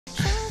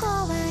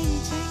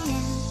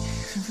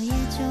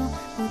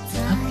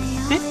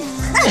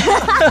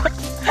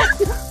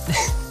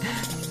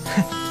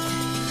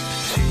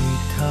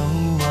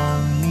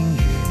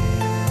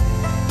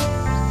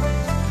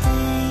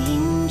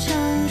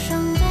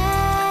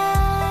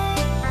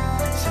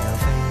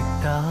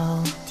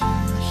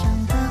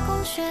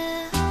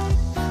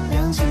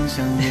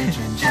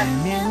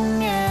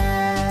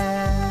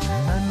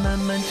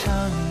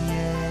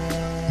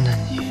那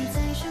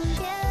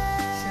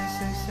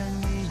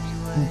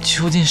你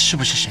究竟是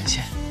不是神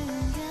仙？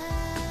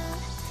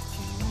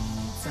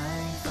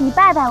你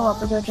拜拜我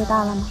不就知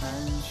道了吗？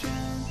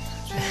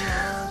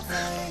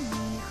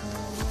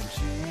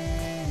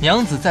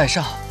娘子在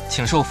上，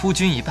请受夫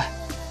君一拜。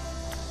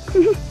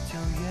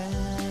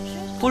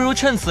不如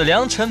趁此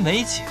良辰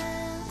美景，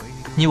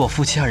你我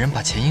夫妻二人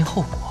把前因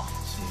后果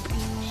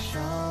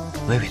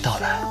娓娓道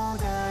来。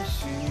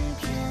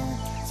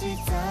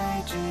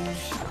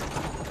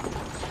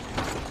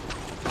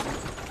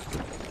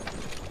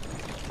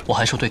我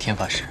韩说对天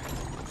发誓，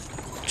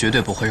绝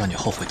对不会让你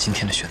后悔今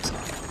天的选择。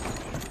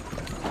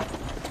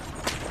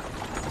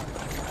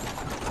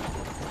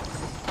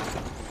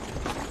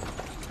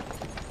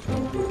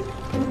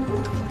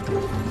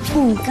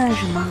你干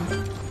什么？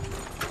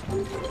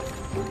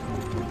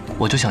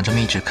我就想这么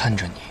一直看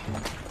着你。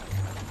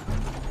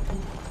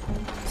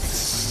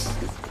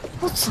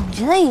我总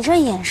觉得你这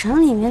眼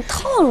神里面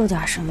透露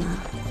点什么。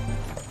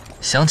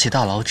想起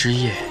大牢之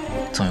夜，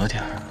总有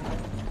点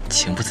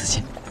情不自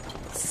禁。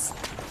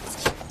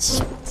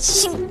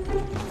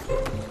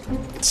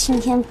青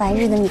天白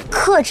日的，你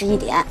克制一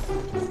点。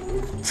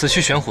此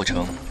去玄虎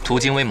城，途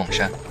经威猛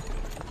山，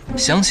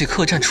想起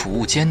客栈储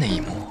物间那一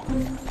幕，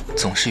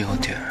总是有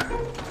点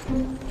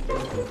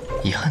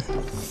遗憾。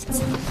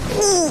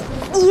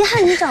你遗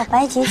憾你找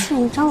白洁去，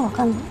你找我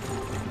干嘛？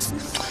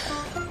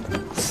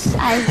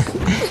哎呀！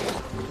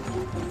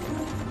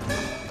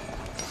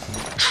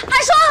韩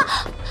说，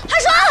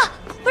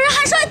不是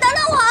韩说，你等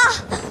等我！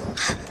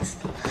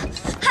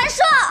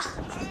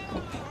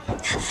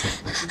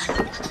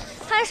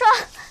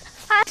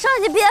韩说，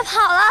你别跑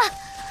了！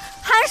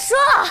韩说，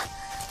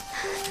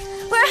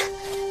不是，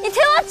你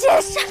听我解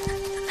释。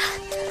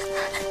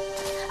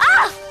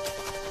啊！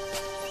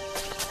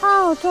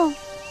好痛，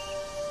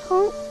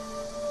疼！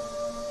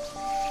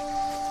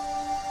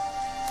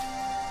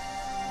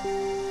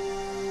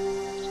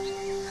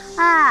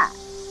哎，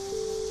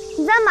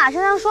你在马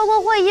车上说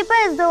过会一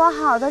辈子对我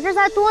好的，这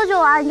才多久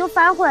啊？你就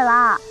反悔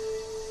了？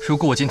如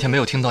果我今天没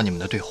有听到你们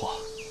的对话，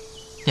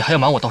你还要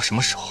瞒我到什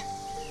么时候？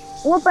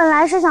我本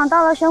来是想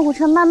到了玄虎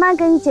城慢慢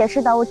跟你解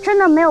释的，我真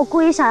的没有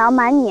故意想要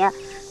瞒你，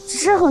只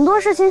是很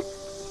多事情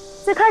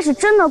最开始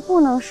真的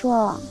不能说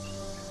了。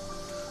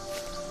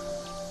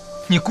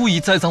你故意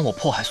栽赃我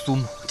迫害苏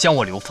木，将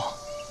我流放。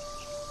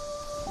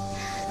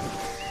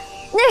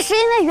那是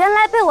因为原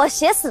来被我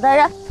写死的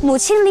人，母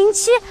亲林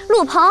七、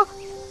陆鹏，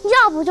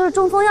要不就是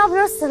中风，要不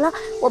就是死了。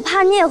我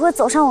怕你也会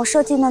走上我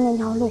设计的那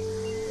条路，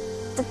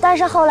但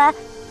是后来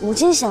母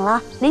亲醒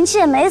了，林七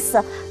也没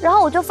死，然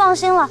后我就放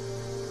心了。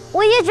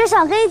我一直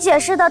想跟你解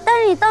释的，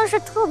但是你当时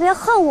特别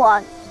恨我，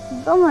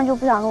你根本就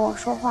不想跟我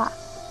说话。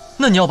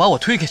那你要把我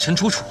推给陈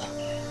楚楚？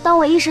当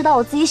我意识到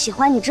我自己喜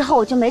欢你之后，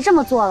我就没这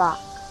么做了。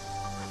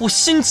我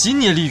心急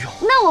你也利用？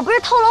那我不是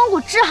偷龙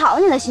骨治好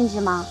了你的心急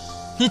吗？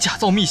你假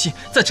造密信，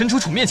在陈楚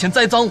楚面前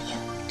栽赃我，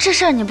这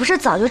事儿你不是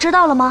早就知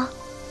道了吗？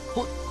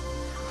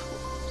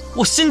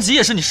我心急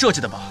也是你设计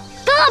的吧？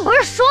刚刚不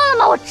是说了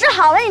吗？我治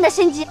好了你的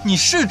心急。你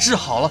是治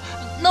好了，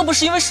那不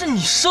是因为是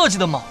你设计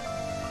的吗？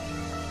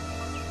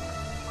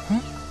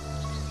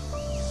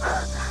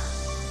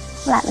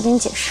我懒得跟你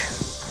解释。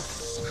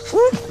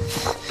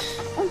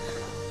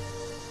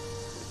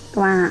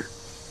干嘛？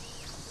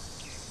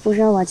不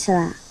生我气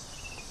了？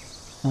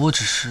我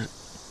只是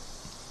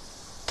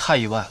太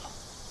意外了，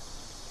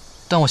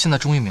但我现在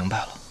终于明白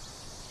了，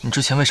你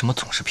之前为什么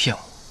总是骗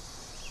我。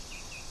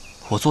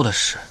我做的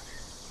事，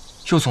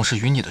又总是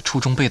与你的初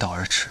衷背道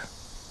而驰。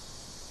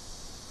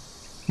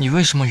你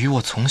为什么与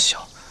我从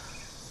小？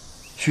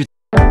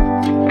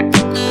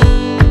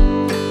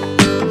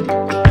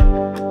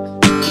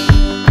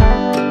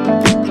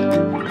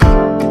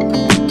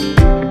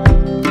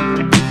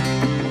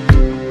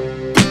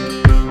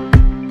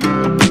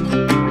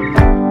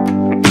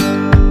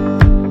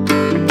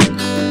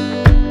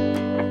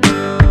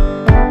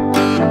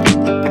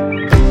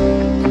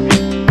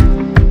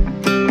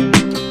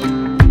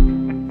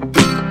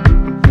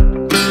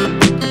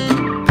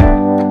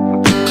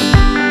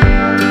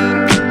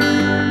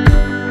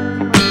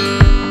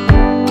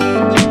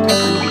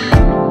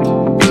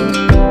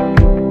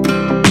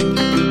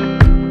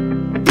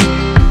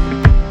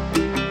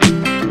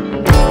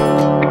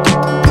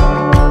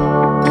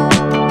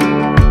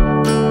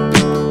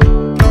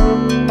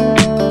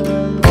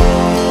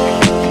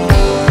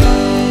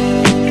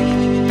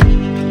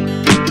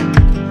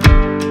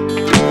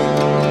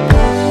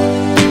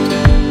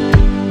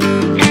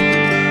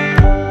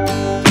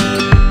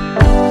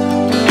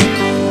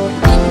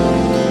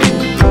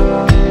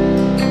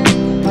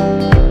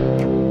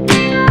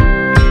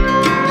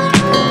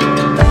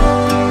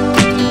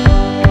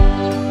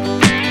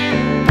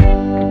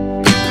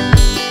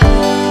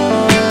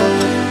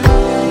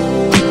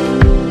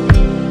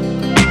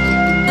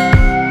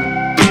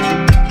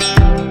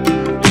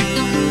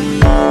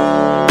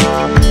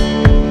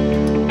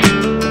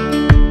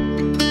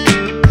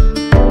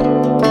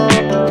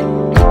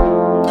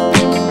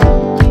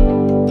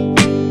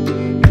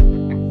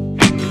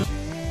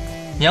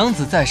娘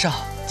子在上，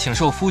请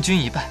受夫君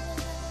一拜。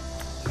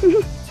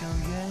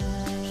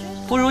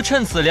不如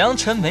趁此良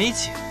辰美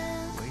景，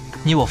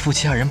你我夫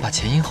妻二人把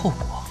前因后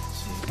果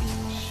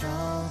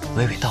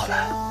娓娓道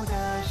来。